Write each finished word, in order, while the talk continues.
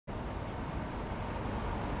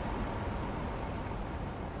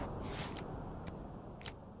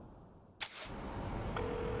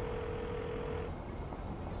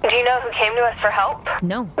Do you know who came to us for help?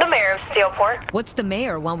 No. The mayor of Steelport. What's the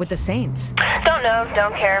mayor want with the Saints? Don't know,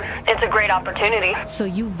 don't care. It's a great opportunity. So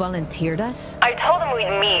you volunteered us? I told him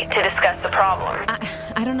we'd meet to discuss the problem.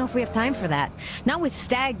 I don't know if we have time for that. Not with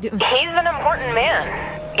Stag. He's an important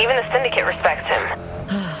man. Even the Syndicate respects him.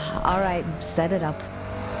 All right, set it up.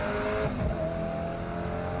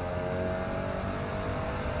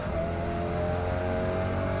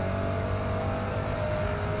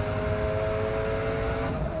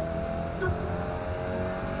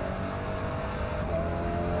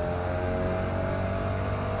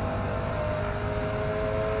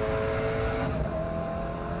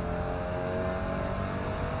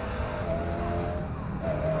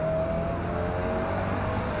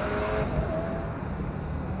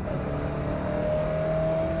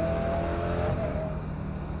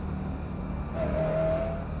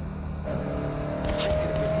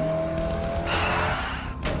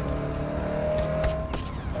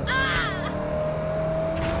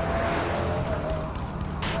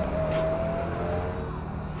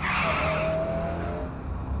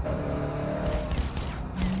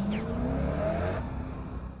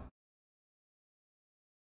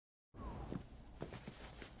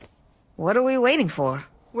 What are we waiting for?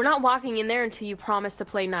 We're not walking in there until you promise to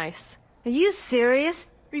play nice. Are you serious?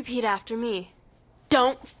 Repeat after me.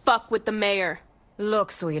 Don't fuck with the mayor.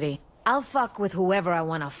 Look, sweetie, I'll fuck with whoever I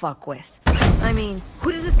want to fuck with. I mean,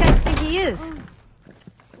 who does this guy think he is?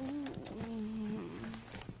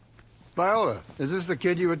 Viola, is this the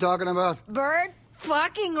kid you were talking about? Bird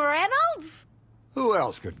fucking Reynolds? Who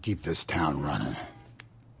else could keep this town running?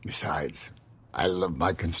 Besides, I love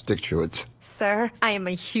my constituents. Sir, I am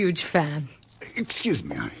a huge fan. Excuse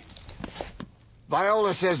me, honey.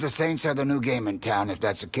 Viola says the Saints are the new game in town. If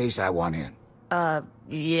that's the case, I want in.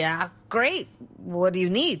 Yeah, great. What do you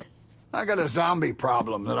need? I got a zombie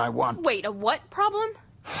problem that I want. Wait, a what problem?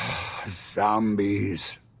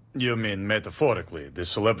 Zombies. You mean metaphorically, the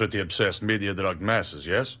celebrity-obsessed media-drugged masses,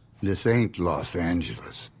 yes? This ain't Los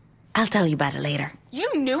Angeles. I'll tell you about it later.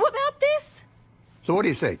 You knew about this? So what do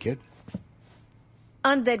you say, kid?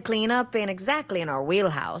 Undead cleanup ain't exactly in our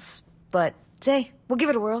wheelhouse, but hey, we'll give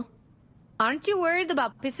it a whirl. Aren't you worried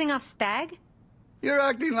about pissing off Stag? You're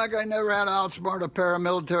acting like I never had to outsmart a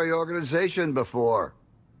paramilitary organization before.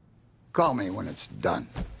 Call me when it's done.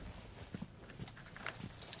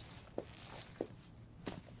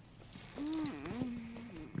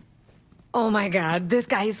 Oh my god, this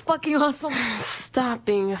guy is fucking awesome. Stop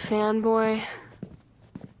being a fanboy.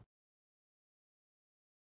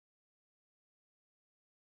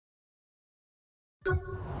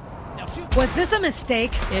 Was this a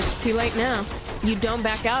mistake? It's too late now. You don't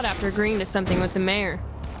back out after agreeing to something with the mayor.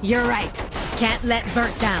 You're right. Can't let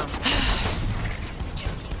Bert down.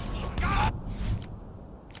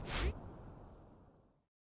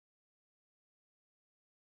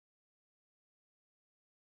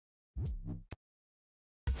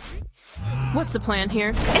 What's the plan here?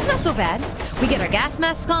 It's not so bad. We get our gas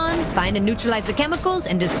masks on, find and neutralize the chemicals,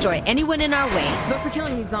 and destroy anyone in our way. But for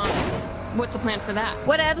killing these zombies, what's the plan for that?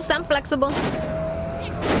 Whatevs, I'm flexible.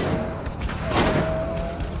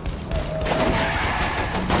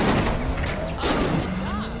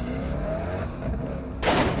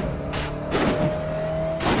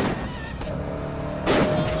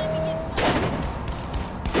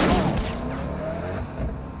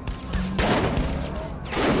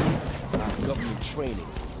 Government training.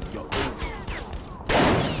 Yo,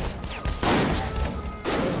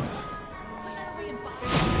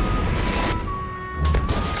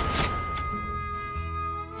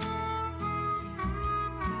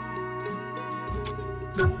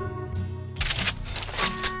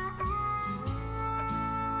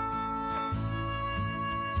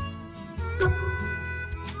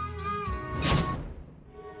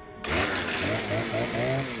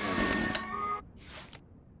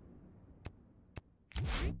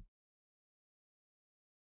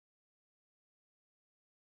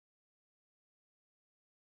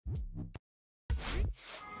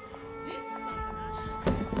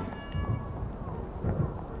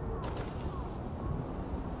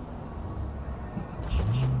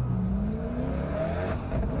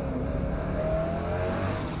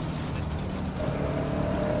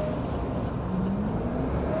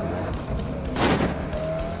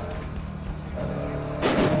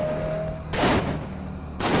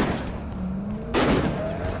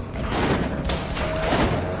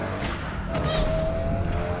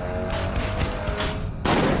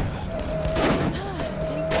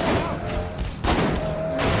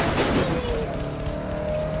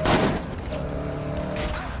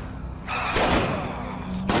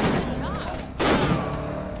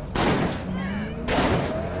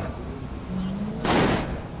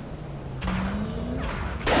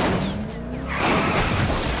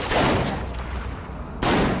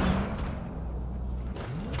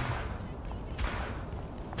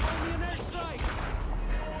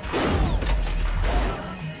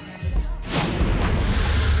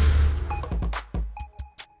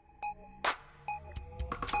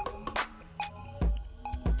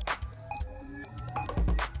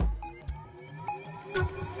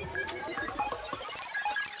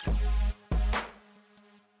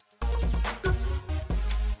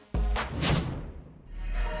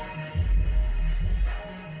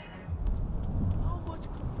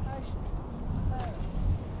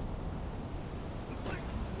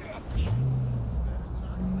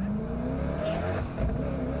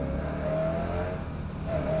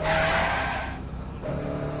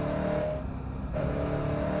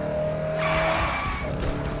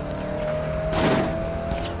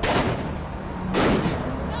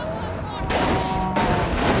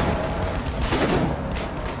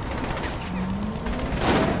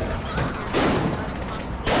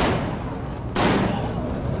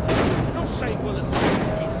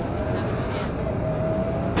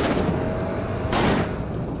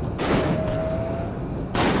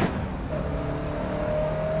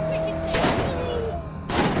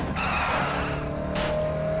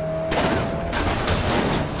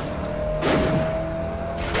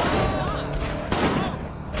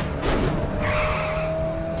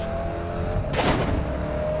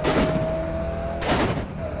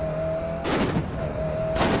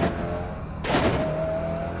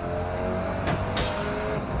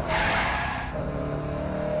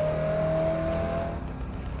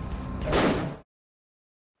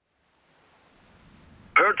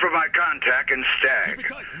 for my contact in Stag.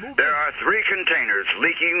 There are 3 containers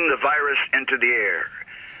leaking the virus into the air.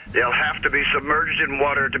 They'll have to be submerged in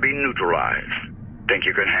water to be neutralized. Think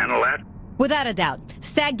you can handle that? Without a doubt.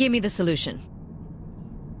 Stag gave me the solution.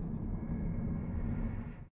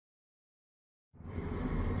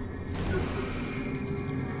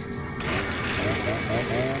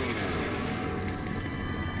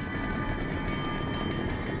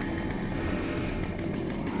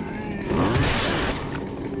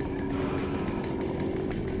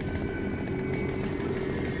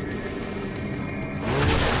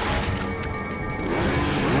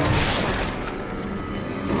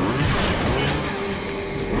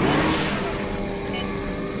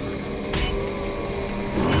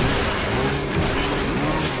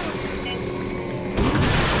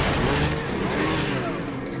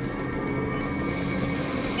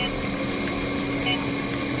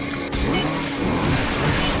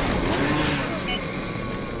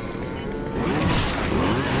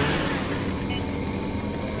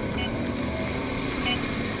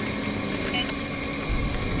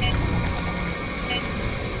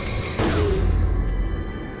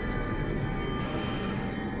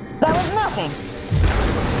 That was nothing.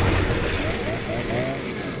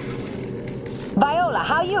 Viola,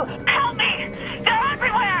 how you... Help me! They're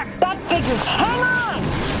everywhere! That figures. Hang on!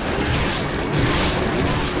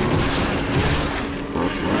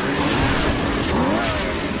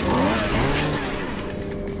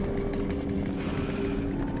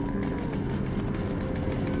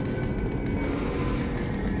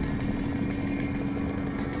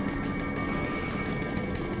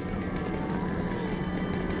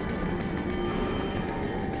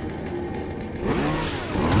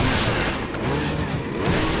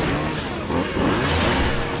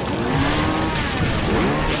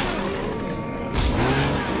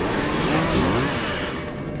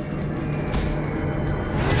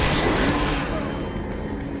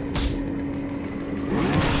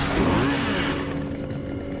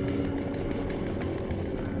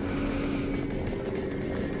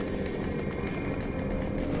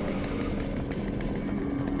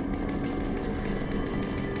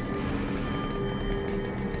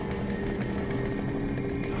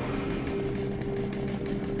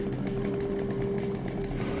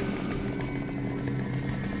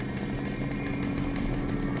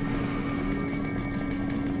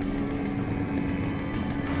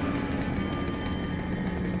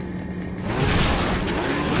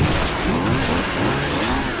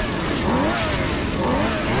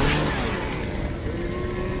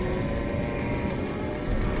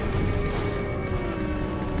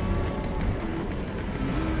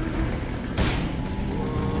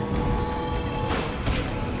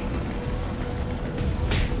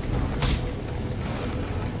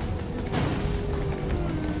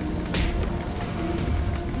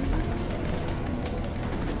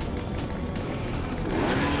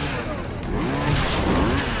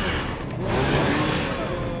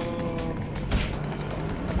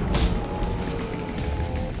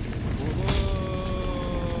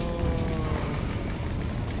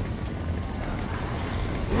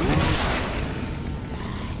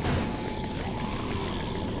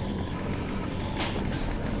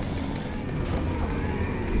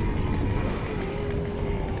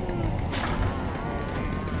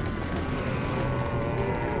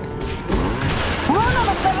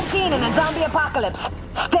 In a zombie apocalypse.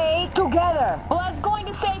 Stay together. Well, I was going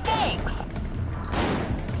to say thanks.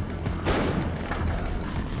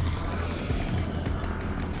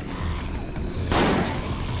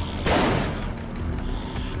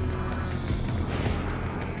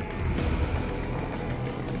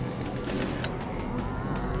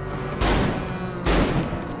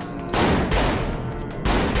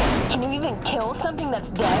 Can you even kill something that's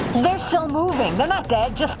dead? They're still moving. They're not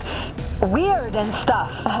dead, just weird and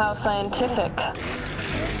stuff. How scientific.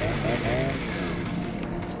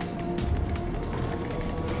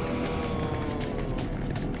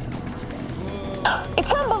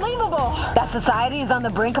 It's unbelievable. That society is on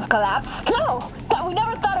the brink of collapse? No! That we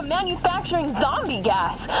never thought of manufacturing zombie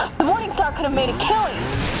gas. The Morningstar could have made a killing.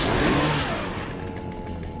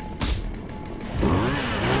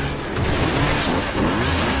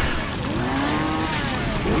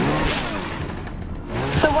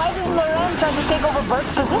 So why didn't Loren try to take over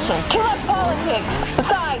Bert's position? Too much politics.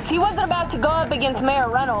 Besides, he wasn't about to go up against Mayor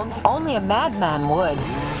Reynolds. Only a madman would.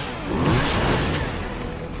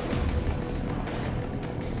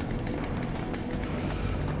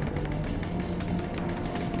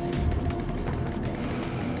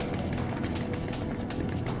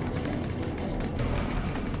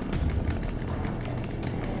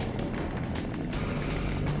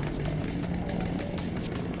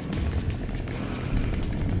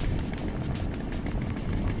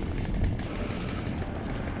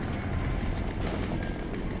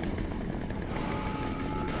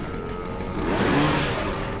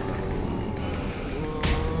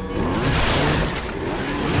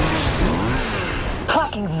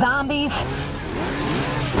 fucking zombies.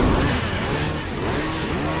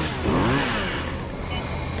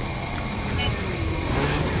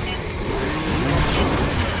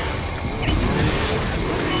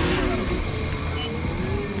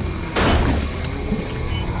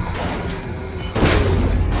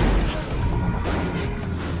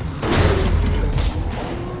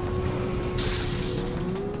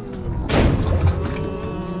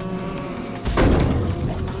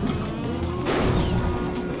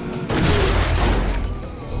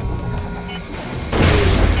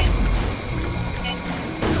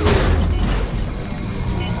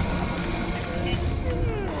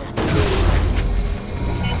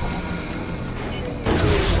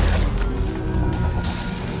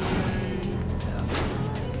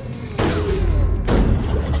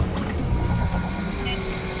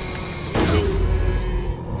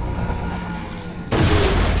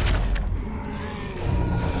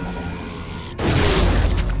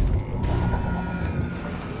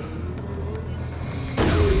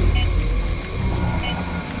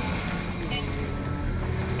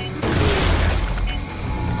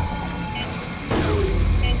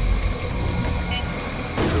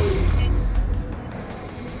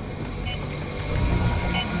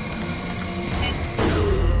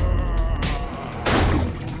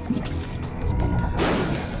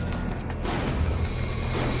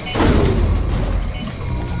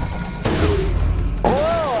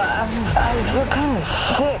 You're kind of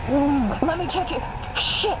sick. Let me check it.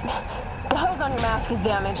 Shit! The hose on your mask is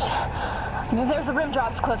damaged. There's a rim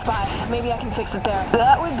drops close by. Maybe I can fix it there.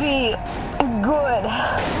 That would be good.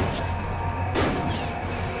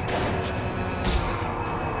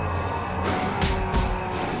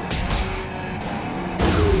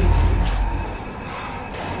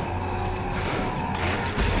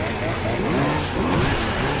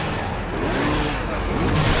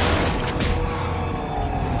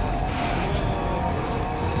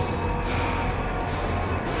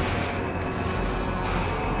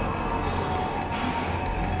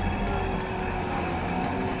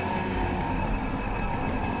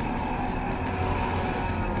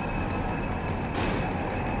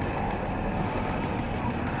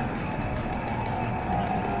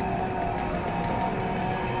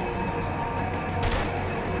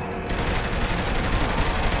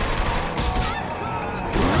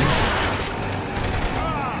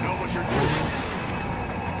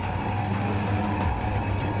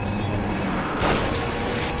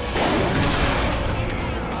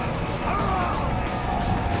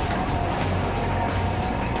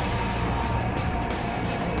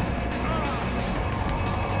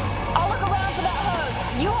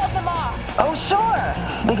 Oh, sure,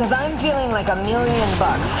 because I'm feeling like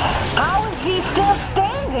 $1,000,000. How is he still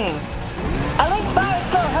standing? At least fire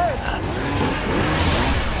still hurts.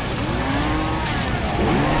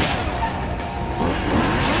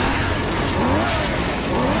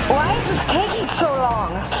 Why is this taking so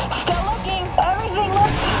long? Still looking. Everything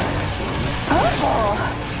looks purple.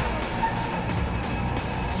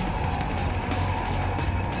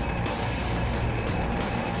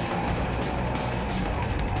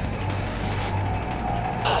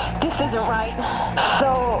 This isn't right.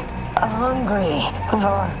 So hungry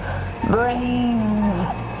for brains.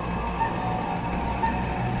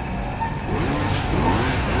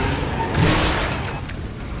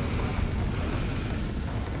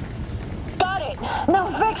 Got it. Now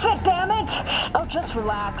fix it, damn it! Oh, just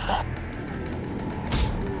relax.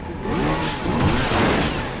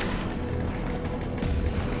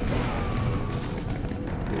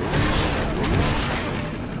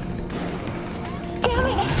 Damn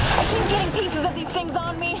it! I keep getting pieces of these things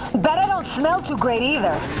on me. Bet I don't smell too great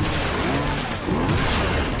either.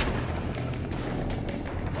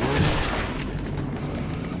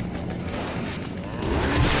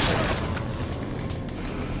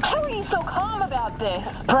 How are you so calm about this?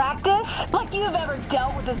 Practice? Like you've ever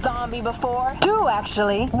dealt with a zombie before? 2,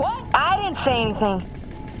 actually. What? I didn't say anything.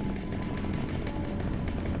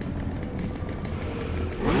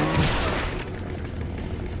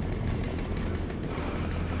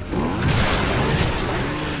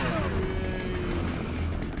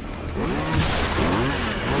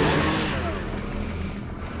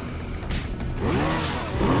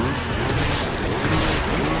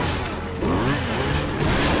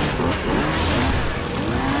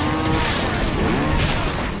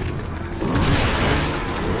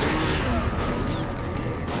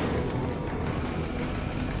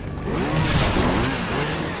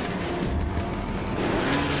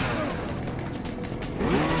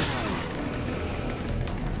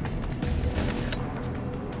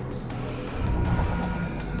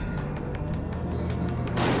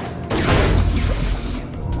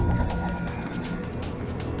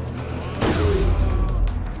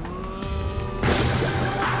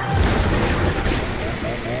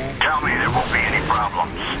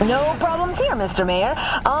 No problems here, Mr. Mayor.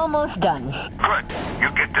 Almost done. Good.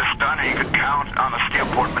 You get this done and you can count on the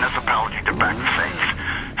Steelport municipality to back the safe.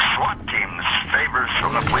 SWAT teams, favors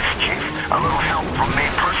from the police chief, a little help from me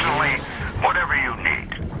personally, whatever you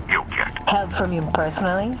need, you'll get. Help from you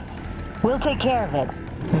personally? We'll take care of it,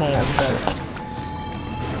 Mayor Burt.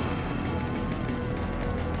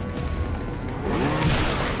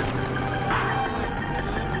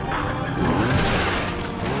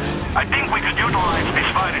 I think we could utilize this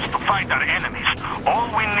virus to fight our enemies. All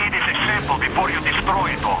we need is a sample before you destroy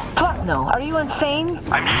it all. Fuck no. Are you insane?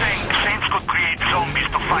 I'm saying Saints could create zombies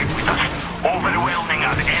to fight with us, overwhelming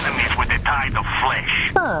our enemies with a tide of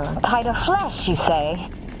flesh. Huh. Tide of flesh, you say?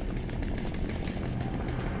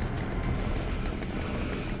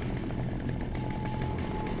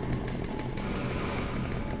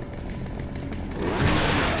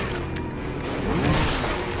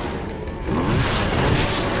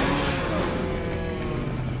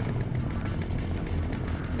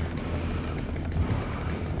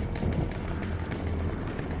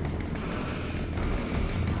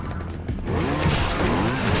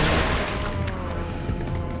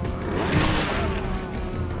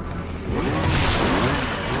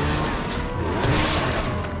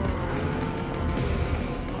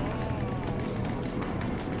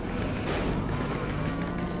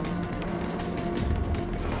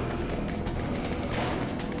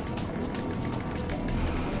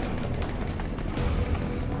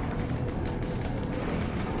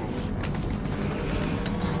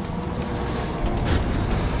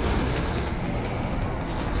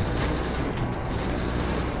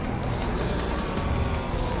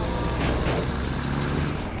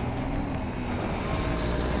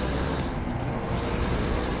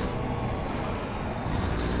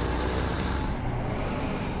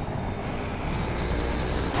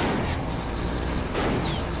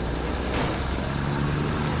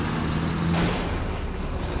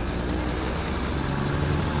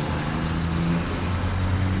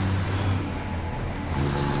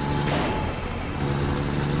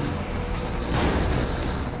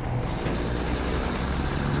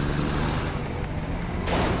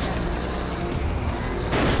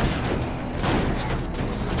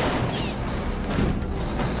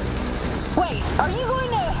 Are you going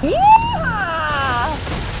to... Yeah!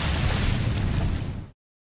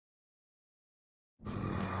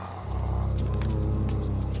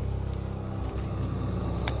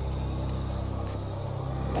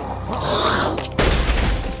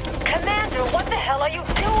 Commander, what the hell are you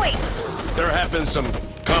doing? There have been some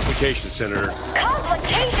complications, Senator.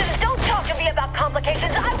 Complications? Don't talk to me about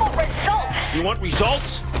complications. I want results. You want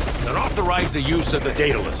results? Then authorize the use of the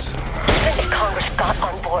data list. Even if Congress got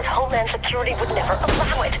on board, Homeland Security would never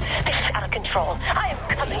allow it. This is out of control. I am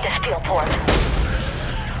coming to Steelport.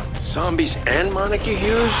 Zombies and Monica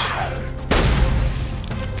Hughes?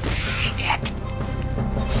 Shit.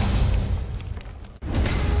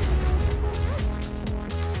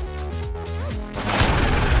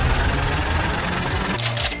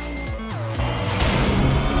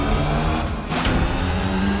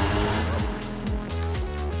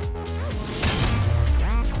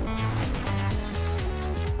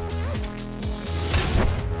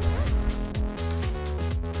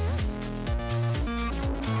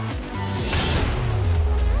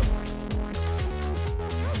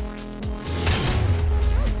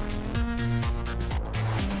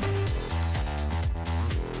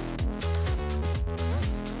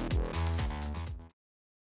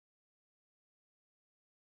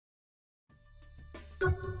 Is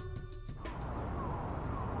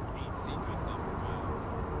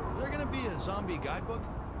there gonna be a zombie guidebook?